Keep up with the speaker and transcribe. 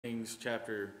Kings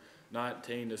chapter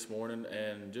 19 this morning,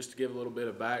 and just to give a little bit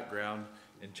of background,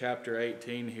 in chapter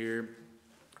 18 here,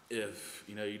 if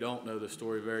you don't know the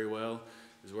story very well,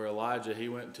 is where Elijah, he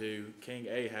went to King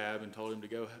Ahab and told him to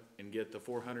go and get the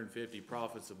 450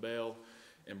 prophets of Baal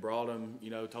and brought them,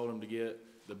 told him to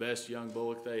get the best young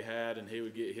bullock they had, and he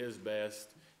would get his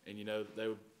best, and they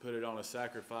would put it on a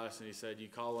sacrifice, and he said, you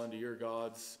call unto your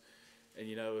gods, and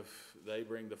if they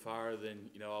bring the fire, then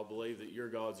I'll believe that your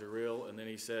gods are real. And then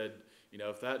he said,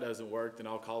 if that doesn't work, then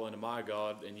I'll call into my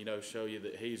God and show you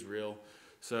that he's real.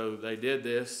 So they did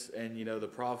this, and the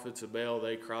prophets of Baal,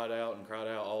 they cried out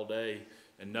all day,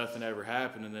 and nothing ever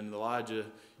happened. And then Elijah,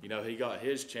 he got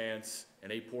his chance,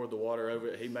 and he poured the water over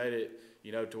it. He made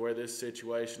it to where this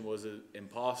situation was as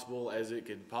impossible as it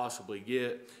could possibly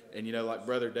get. And like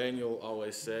Brother Daniel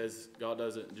always says, God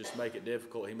doesn't just make it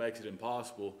difficult, he makes it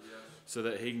impossible, so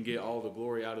that he can get all the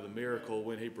glory out of the miracle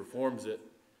when he performs it.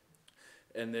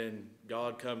 And then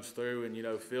God comes through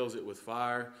and fills it with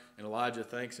fire, and Elijah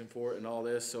thanks him for it and all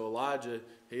this. So Elijah,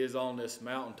 he is on this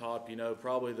mountaintop,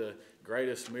 probably the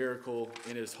greatest miracle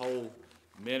in his whole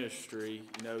ministry,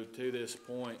 to this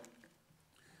point.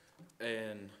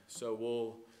 And so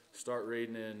we'll start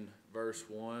reading in verse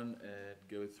 1 and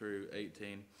go through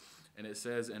 18. And it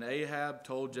says, And Ahab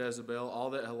told Jezebel all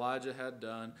that Elijah had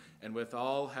done, and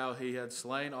withal how he had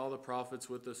slain all the prophets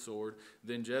with the sword.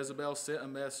 Then Jezebel sent a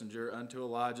messenger unto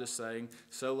Elijah, saying,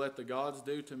 So let the gods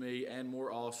do to me, and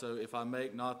more also, if I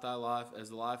make not thy life as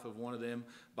the life of one of them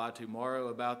by tomorrow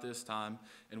about this time.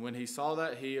 And when he saw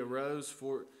that, he arose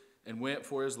and went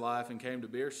for his life, and came to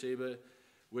Beersheba,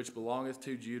 which belongeth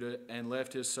to Judah, and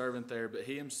left his servant there. But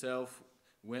he himself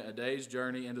went a day's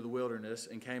journey into the wilderness,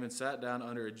 and came and sat down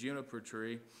under a juniper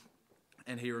tree,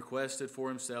 and he requested for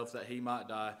himself that he might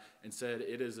die, and said,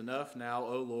 It is enough now,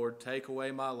 O Lord, take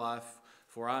away my life,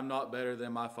 for I am not better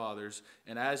than my fathers.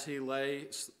 And as he lay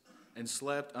and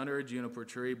slept under a juniper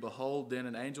tree, behold, then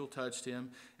an angel touched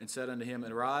him, and said unto him,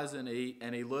 Arise and eat.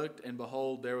 And he looked, and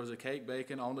behold, there was a cake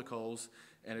baking on the coals,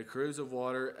 and a cruse of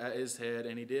water at his head,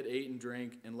 and he did eat and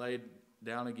drink, and laid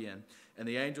down again. And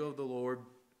the angel of the Lord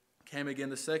came again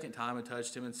the second time and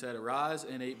touched him, and said, Arise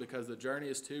and eat, because the journey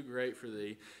is too great for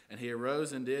thee. And he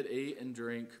arose and did eat and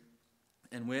drink,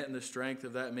 and went in the strength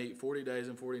of that meat 40 days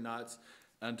and 40 nights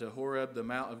unto Horeb, the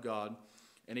mount of God.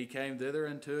 And he came thither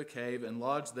into a cave, and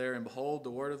lodged there. And behold,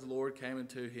 the word of the Lord came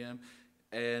unto him,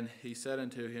 and he said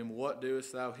unto him, What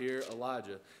doest thou here,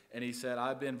 Elijah? And he said, I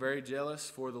have been very jealous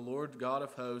for the Lord God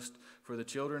of hosts, for the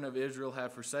children of Israel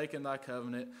have forsaken thy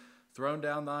covenant, thrown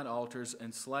down thine altars,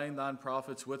 and slain thine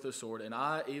prophets with the sword. And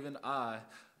I, even I,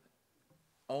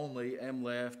 only am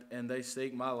left, and they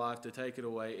seek my life to take it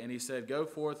away. And he said, Go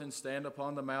forth and stand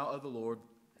upon the mount of the Lord.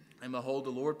 And behold, the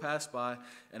Lord passed by,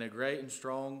 and a great and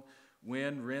strong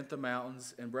wind rent the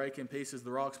mountains, and brake in pieces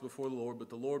the rocks before the Lord. But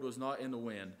the Lord was not in the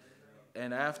wind.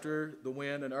 And after the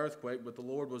wind, an earthquake, but the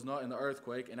Lord was not in the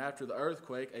earthquake. And after the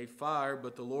earthquake, a fire,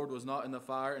 but the Lord was not in the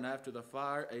fire. And after the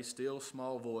fire, a still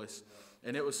small voice.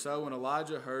 And it was so, when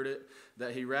Elijah heard it,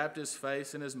 that he wrapped his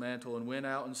face in his mantle, and went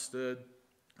out and stood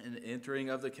in the entering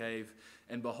of the cave.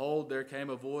 And behold, there came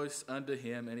a voice unto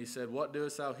him, and he said, What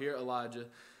doest thou here, Elijah?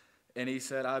 And he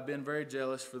said, I have been very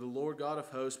jealous for the Lord God of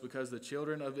hosts, because the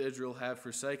children of Israel have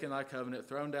forsaken thy covenant,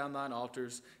 thrown down thine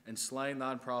altars, and slain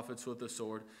thine prophets with the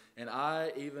sword. And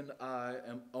I, even I,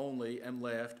 am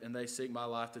left, and they seek my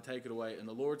life to take it away. And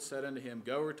the Lord said unto him,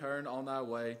 Go, return on thy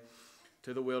way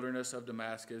to the wilderness of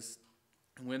Damascus.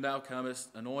 And when thou comest,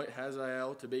 anoint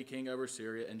Hazael to be king over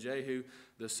Syria, and Jehu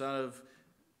the son of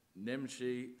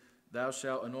Nimshi thou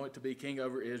shalt anoint to be king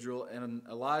over Israel, and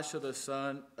Elisha the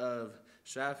son of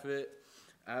Shaphat,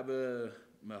 Abba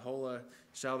Meholah,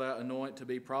 shalt thou anoint to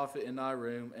be prophet in thy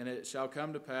room. And it shall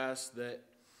come to pass that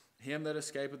him that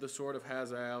escapeth the sword of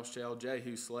Hazael shall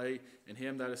Jehu slay, and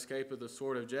him that escapeth the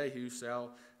sword of Jehu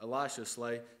shall Elisha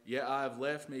slay. Yet I have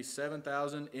left me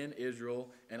 7,000 in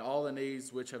Israel, and all the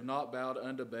knees which have not bowed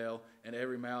unto Baal, and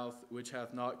every mouth which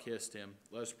hath not kissed him.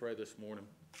 Let's pray this morning.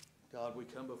 God, we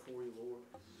come before you, Lord.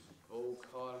 Oh,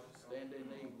 God, stand in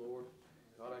need, Lord.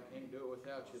 God, I can't do it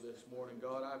without you this morning.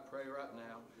 God, I pray right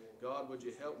now. God, would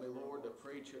you help me, Lord, to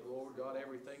preach it, Lord. God,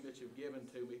 everything that you've given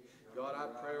to me. God, I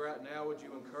pray right now, would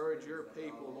you encourage your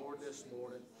people, Lord, this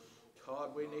morning.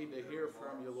 God, we need to hear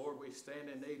from you, Lord. We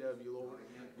stand in need of you, Lord.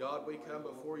 God, we come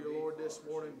before you, Lord, this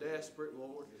morning, desperate,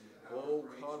 Lord. Oh,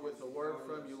 God, with a word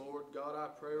from you, Lord. God, I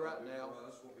pray right now.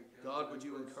 God, would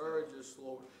you encourage us,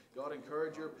 Lord. God,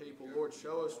 encourage your people, Lord.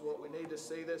 Show us what we need to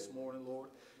see this morning, Lord.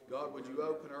 God, would you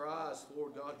open our eyes,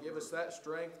 Lord. God, give us that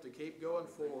strength to keep going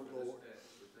forward, Lord.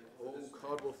 Oh,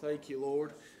 God, well, thank you,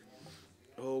 Lord.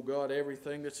 Oh, God,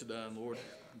 everything that's done, Lord.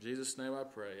 In Jesus' name I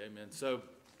pray. Amen. So,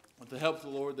 with the help of the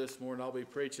Lord this morning, I'll be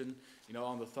preaching,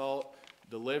 on the thought,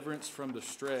 deliverance from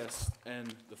distress.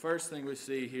 And the first thing we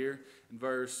see here in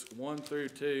verse 1 through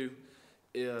 2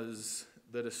 is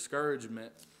the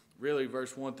discouragement. Really,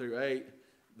 verse 1 through 8,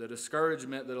 the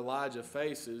discouragement that Elijah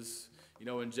faces,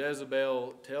 when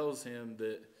Jezebel tells him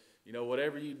that,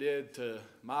 whatever you did to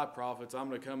my prophets, I'm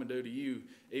going to come and do to you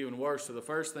even worse. So the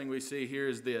first thing we see here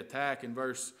is the attack in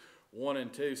verse 1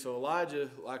 and 2. So Elijah,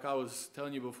 like I was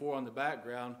telling you before on the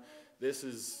background,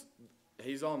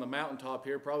 he's on the mountaintop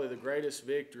here, probably the greatest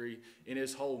victory in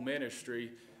his whole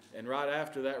ministry. And right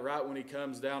after that, right when he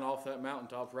comes down off that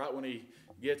mountaintop, right when he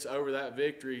gets over that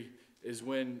victory, is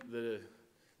when the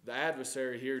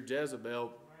adversary here,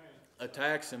 Jezebel,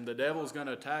 attacks him. The devil's going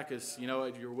to attack us,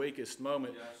 at your weakest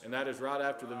moment, and that is right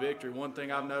after the victory. One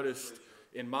thing I've noticed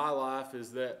in my life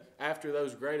is that after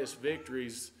those greatest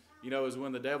victories, is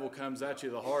when the devil comes at you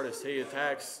the hardest. He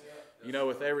attacks,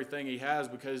 with everything he has,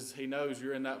 because he knows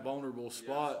you're in that vulnerable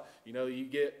spot. You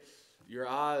get your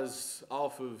eyes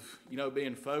off of,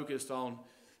 being focused on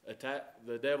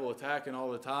the devil attacking all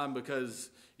the time,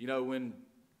 because, when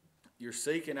you're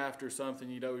seeking after something,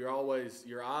 you're always,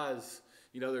 your eyes,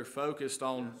 they're focused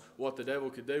on what the devil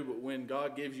could do. But when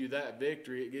God gives you that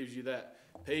victory, it gives you that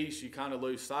peace, you kind of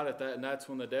lose sight of that, and that's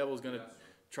when the devil's going to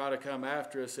try to come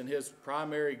after us. And his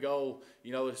primary goal,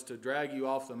 is to drag you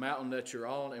off the mountain that you're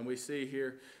on. And we see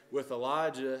here with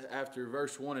Elijah, after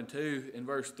verse 1 and 2, in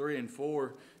verse 3 and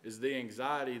 4, is the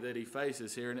anxiety that he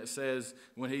faces here. And it says,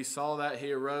 when he saw that,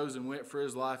 he arose and went for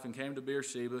his life and came to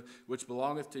Beersheba, which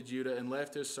belongeth to Judah, and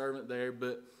left his servant there.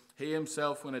 But he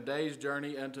himself went a day's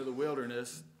journey unto the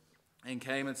wilderness, and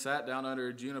came and sat down under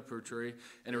a juniper tree,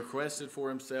 and requested for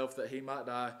himself that he might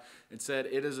die, and said,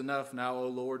 It is enough now, O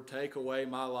Lord, take away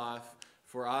my life,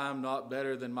 for I am not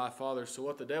better than my father. So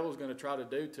what the devil's going to try to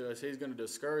do to us, he's going to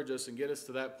discourage us and get us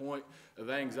to that point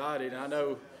of anxiety. And I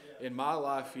know in my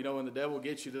life, when the devil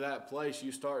gets you to that place,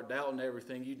 you start doubting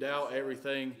everything. You doubt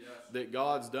everything that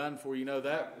God's done for you.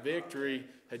 That victory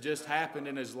had just happened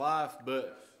in his life,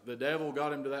 but the devil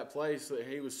got him to that place that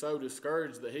he was so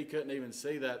discouraged that he couldn't even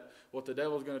see that. What the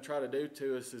devil's going to try to do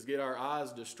to us is get our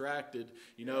eyes distracted,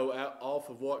 off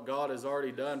of what God has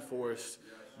already done for us,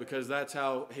 because that's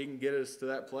how he can get us to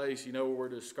that place, where we're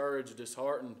discouraged,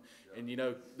 disheartened,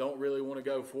 and, don't really want to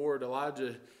go forward.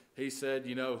 Elijah, he said,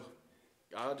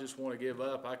 I just want to give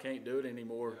up. I can't do it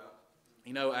anymore.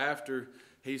 After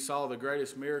he saw the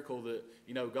greatest miracle that,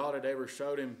 God had ever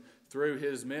showed him through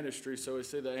his ministry. So we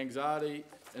see the anxiety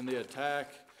and the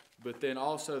attack, but then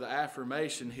also the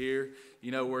affirmation here,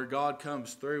 where God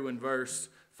comes through in verse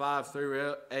 5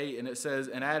 through 8, and it says,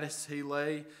 And as he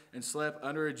lay and slept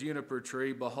under a juniper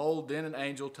tree, behold, then an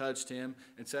angel touched him,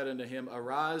 and said unto him,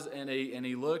 Arise and eat. And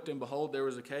he looked, and behold, there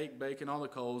was a cake baking on the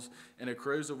coals, and a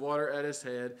cruse of water at his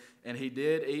head. And he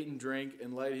did eat and drink,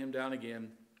 and laid him down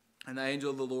again. And the angel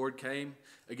of the Lord came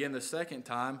again the second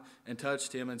time, and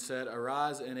touched him, and said,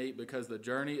 Arise and eat, because the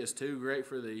journey is too great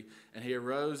for thee. And he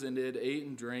arose and did eat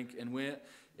and drink, and went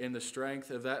in the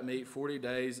strength of that meat 40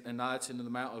 days and nights into the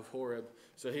mount of Horeb.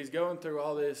 So he's going through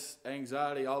all this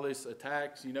anxiety, all these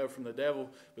attacks, from the devil.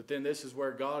 But then this is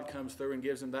where God comes through and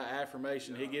gives him that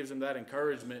affirmation. He gives him that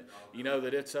encouragement,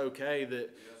 that it's okay, that,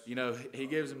 he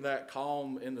gives him that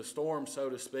calm in the storm, so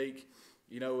to speak,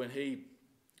 and he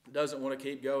doesn't want to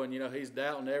keep going. He's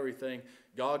doubting everything.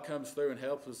 God comes through and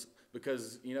helps us,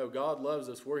 because, God loves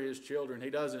us. We're his children. He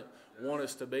doesn't want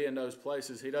us to be in those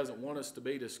places. He doesn't want us to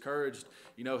be discouraged.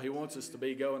 He wants us to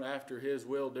be going after his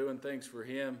will, doing things for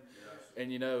him.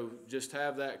 And, just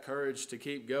have that courage to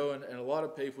keep going. And a lot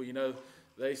of people,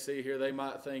 they see here, they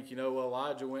might think, well,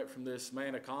 Elijah went from this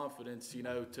man of confidence,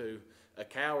 to a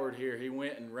coward here. He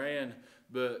went and ran.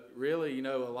 But really,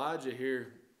 Elijah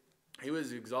here, he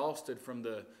was exhausted from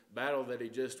the battle that he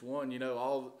just won.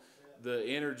 All the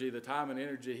energy, the time and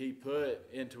energy he put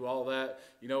into all that.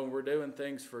 When we're doing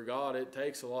things for God, it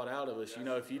takes a lot out of us.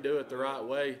 If you do it the right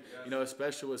way,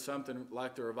 especially with something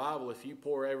like the revival, if you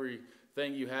pour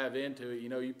everything you have into it,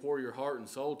 you pour your heart and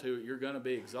soul to it, you're going to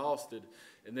be exhausted.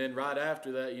 And then right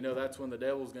after that, that's when the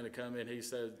devil's going to come in. He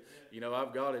said,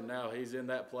 I've got him now. He's in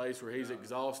that place where he's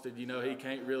exhausted. He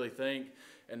can't really think.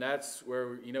 And that's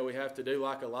where, we have to do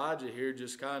like Elijah here,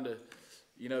 just kind of,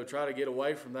 try to get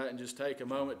away from that and just take a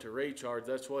moment to recharge.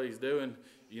 That's what he's doing,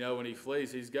 when he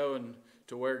flees. He's going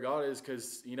to where God is,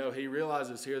 because, he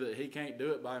realizes here that he can't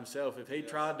do it by himself. If he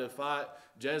tried to fight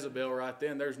Jezebel right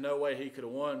then, there's no way he could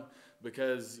have won,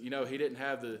 because, he didn't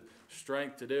have the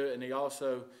strength to do it. And he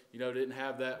also, didn't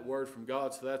have that word from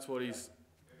God. So that's what he's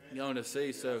going to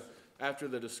see. So after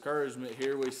the discouragement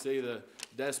here, we see the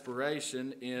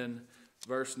desperation in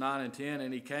verse 9 and 10.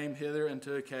 And he came hither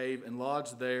into a cave and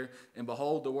lodged there. And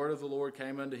behold, the word of the Lord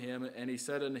came unto him. And he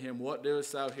said unto him, What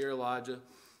doest thou here, Elijah?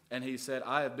 And he said,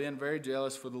 I have been very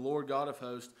jealous for the Lord God of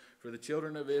hosts, for the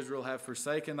children of Israel have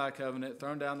forsaken thy covenant,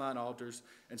 thrown down thine altars,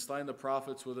 and slain the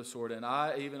prophets with a sword. And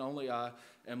I, even only I,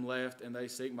 am left, and they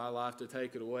seek my life to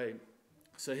take it away.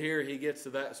 So here he gets to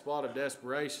that spot of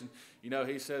desperation.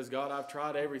 He says, God, I've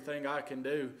tried everything I can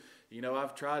do.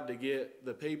 I've tried to get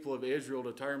the people of Israel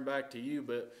to turn back to you,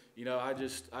 but,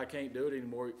 I can't do it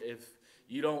anymore. If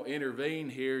you don't intervene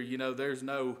here, there's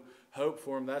no hope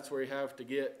for them. That's where you have to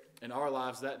get in our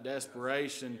lives, that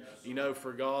desperation,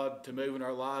 for God to move in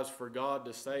our lives, for God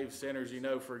to save sinners,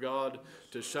 for God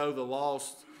to show the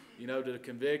lost, to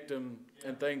convict them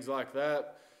and things like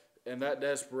that. And that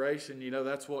desperation,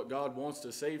 that's what God wants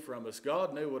to see from us.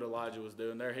 God knew what Elijah was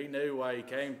doing there. He knew why he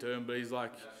came to him, but he's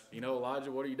like,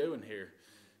 Elijah, what are you doing here?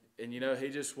 And, he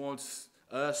just wants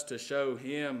us to show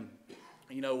him,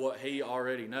 what he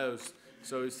already knows.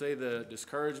 So we see the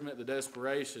discouragement, the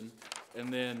desperation,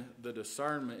 and then the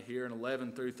discernment here in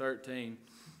 11 through 13.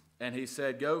 And he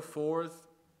said, Go forth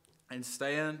and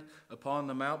stand upon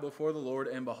the mount before the Lord.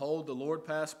 And behold, the Lord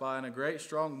passed by, and a great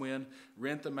strong wind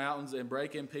rent the mountains and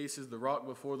brake in pieces the rock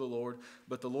before the Lord.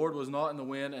 But the Lord was not in the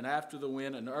wind, and after the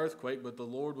wind an earthquake, but the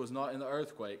Lord was not in the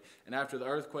earthquake. And after the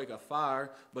earthquake a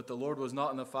fire, but the Lord was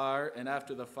not in the fire. And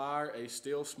after the fire a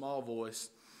still small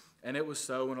voice. And it was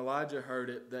so, when Elijah heard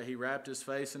it, that he wrapped his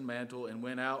face in mantle and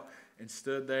went out and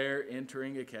stood there,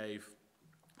 entering a cave.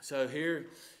 So here,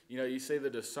 you see the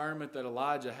discernment that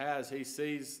Elijah has. He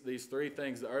sees these three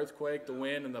things: the earthquake, the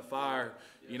wind, and the fire.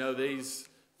 These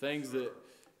things that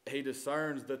he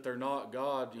discerns that they're not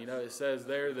God. It says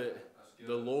there that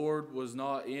the Lord was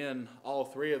not in all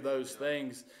three of those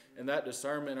things. And that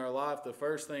discernment in our life, the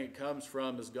first thing it comes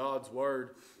from is God's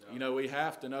word. We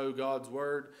have to know God's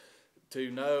word to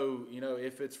know,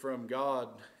 if it's from God.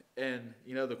 And,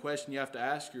 the question you have to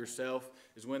ask yourself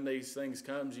is, when these things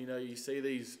comes, you see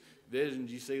these visions,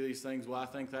 you see these things, well, I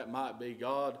think that might be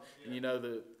God. And,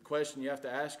 the question you have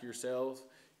to ask yourself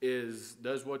is,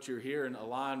 does what you're hearing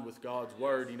align with God's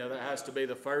word? That has to be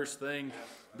the first thing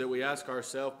that we ask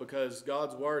ourselves, because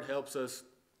God's word helps us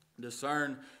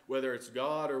discern whether it's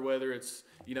God or whether it's,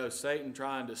 Satan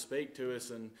trying to speak to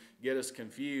us and get us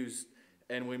confused.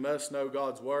 And we must know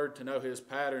God's word to know his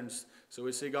patterns. So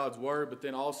we see God's word, but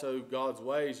then also God's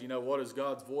ways. What does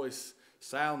God's voice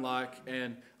sound like?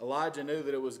 And Elijah knew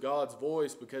that it was God's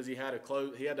voice because he had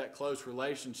that close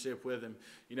relationship with him.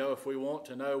 If we want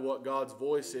to know what God's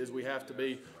voice is, we have to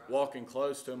be walking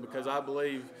close to him, because I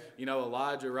believe,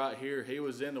 Elijah right here, he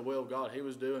was in the will of God. He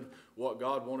was doing what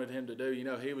God wanted him to do.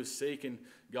 He was seeking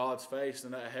God's face,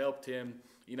 and that helped him,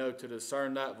 to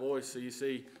discern that voice. So you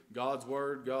see God's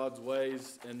word, God's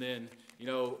ways, and then,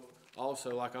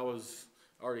 also, like I was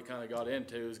already kind of got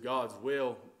into, is God's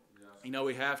will.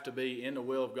 We have to be in the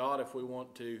will of God if we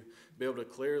want to be able to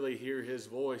clearly hear his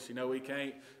voice. We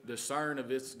can't discern if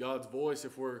it's God's voice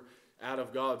if we're out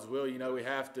of God's will. We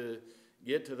have to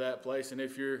get to that place. And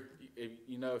if you're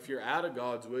out of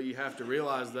God's will, you have to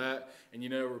realize that and,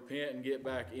 repent and get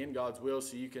back in God's will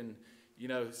so you can,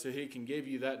 so he can give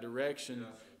you that direction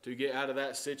to get out of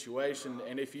that situation.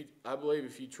 And I believe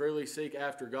if you truly seek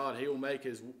after God, he will make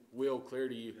his will clear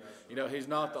to you. He's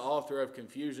not the author of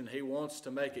confusion. He wants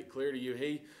to make it clear to you.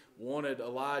 He wanted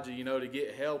Elijah, to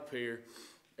get help here.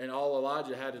 And all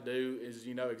Elijah had to do is,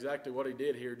 exactly what he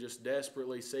did here, just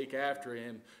desperately seek after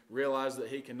him, realize that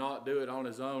he cannot do it on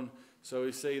his own. So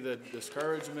we see the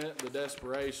discouragement, the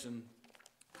desperation,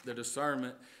 the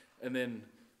discernment, and then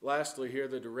lastly here,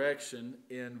 the direction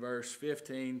in verse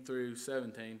 15 through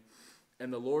 17.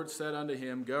 And the Lord said unto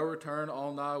him, Go return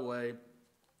on thy way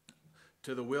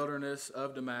to the wilderness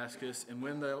of Damascus, and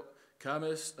when thou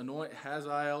comest, anoint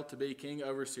Hazael to be king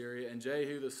over Syria, and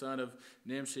Jehu the son of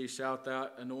Nimshi shalt thou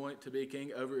anoint to be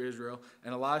king over Israel,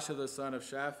 and Elisha the son of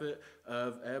Shaphat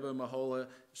of Abba Maholah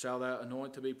shalt thou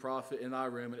anoint to be prophet in thy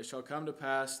room. And it shall come to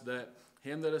pass that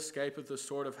him that escapeth the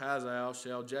sword of Hazael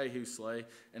shall Jehu slay,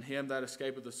 and him that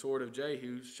escapeth the sword of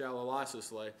Jehu shall Elisha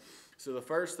slay. So the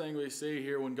first thing we see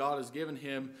here when God has given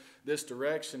him this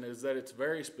direction is that it's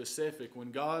very specific.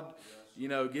 When God,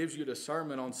 gives you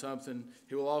discernment on something,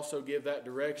 he will also give that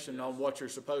direction on what you're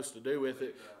supposed to do with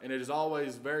it. And it is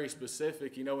always very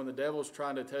specific. When the devil's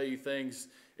trying to tell you things,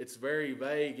 it's very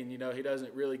vague, and, he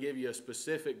doesn't really give you a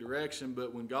specific direction.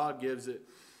 But when God gives it,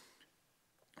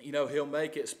 he'll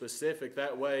make it specific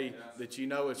that way that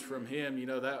it's from him,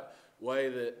 that way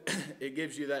that it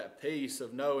gives you that peace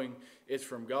of knowing it's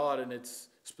from God, and it's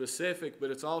specific, but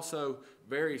it's also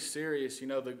very serious,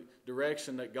 the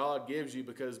direction that God gives you,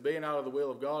 because being out of the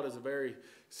will of God is a very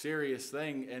serious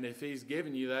thing. And if he's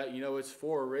giving you that, it's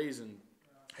for a reason.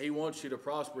 He wants you to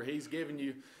prosper. He's giving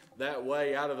you that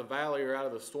way out of the valley or out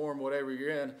of the storm, whatever you're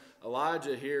in.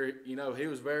 Elijah here, he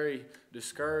was very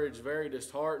discouraged, very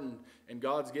disheartened, and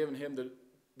God's given him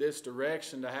this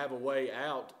direction to have a way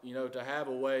out, to have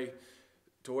a way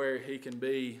to where he can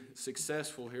be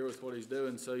successful here with what he's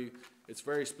doing. So it's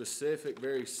very specific,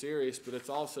 very serious, but it's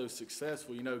also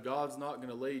successful. God's not going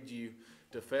to lead you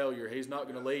to failure. He's not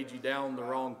going to lead you down the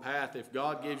wrong path. If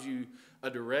God gives you a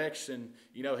direction,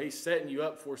 he's setting you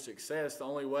up for success. The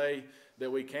only way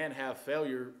that we can have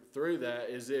failure through that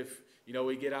is if,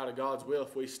 we get out of God's will,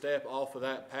 if we step off of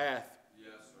that path. Yes,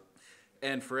 sir.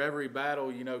 And for every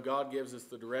battle, God gives us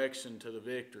the direction to the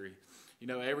victory.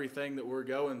 Everything that we're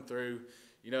going through,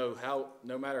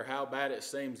 no matter how bad it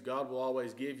seems, God will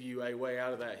always give you a way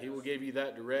out of that. He will give you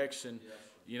that direction,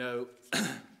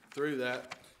 through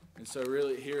that. And so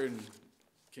really here in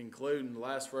concluding, the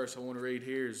last verse I want to read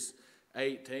here is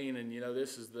 18. And,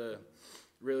 this is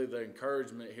really the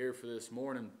encouragement here for this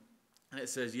morning. It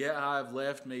says, "Yet I have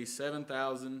left me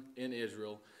 7,000 in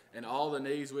Israel, and all the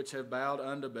knees which have bowed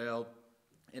unto Baal,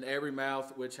 and every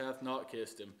mouth which hath not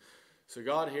kissed him." So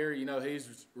God here,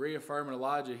 he's reaffirming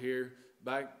Elijah here.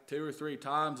 Back 2 or 3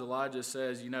 times, Elijah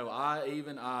says,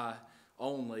 I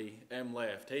only am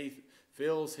left. He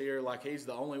feels here like he's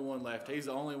the only one left. He's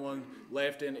the only one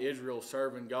left in Israel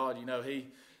serving God. He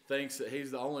thinks that he's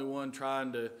the only one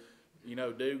trying to,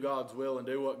 do God's will and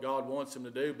do what God wants him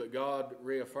to do. But God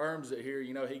reaffirms it here.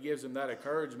 He gives him that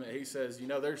encouragement. He says,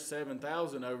 there's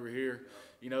 7,000 over here,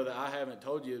 that I haven't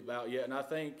told you about yet. And I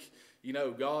think,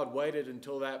 God waited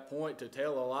until that point to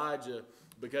tell Elijah,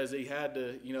 because he had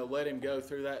to, let him go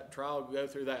through that trial, go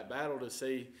through that battle to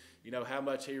see, how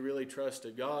much he really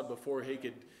trusted God before he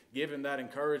could give him that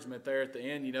encouragement there at the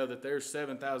end, that there's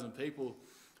 7,000 people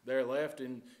there left.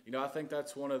 And, I think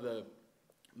that's one of the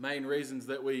main reasons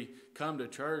that we come to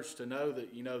church, to know that,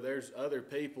 there's other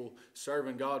people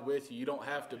serving God with you. You don't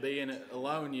have to be in it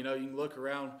alone. You can look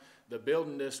around the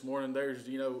building this morning. There's,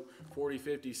 40,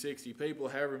 50, 60 people,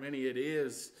 however many it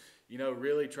is,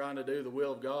 really trying to do the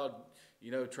will of God,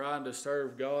 trying to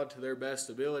serve God to their best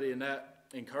ability. And that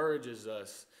encourages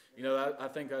us. I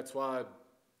think that's why,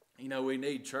 we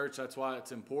need church. That's why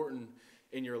it's important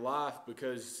in your life,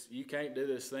 because you can't do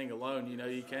this thing alone.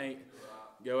 You can't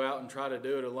go out and try to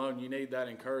do it alone. You need that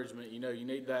encouragement. You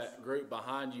need that group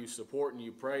behind you, supporting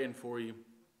you, praying for you.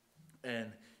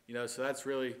 And, so that's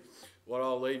really what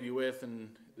I'll leave you with. And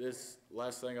this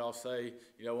last thing I'll say,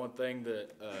 one thing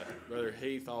that Brother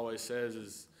Heath always says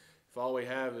is, if all we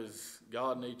have is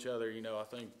God and each other, I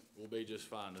think we'll be just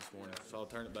fine this morning. So I'll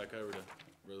turn it back over to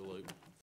Brother Luke.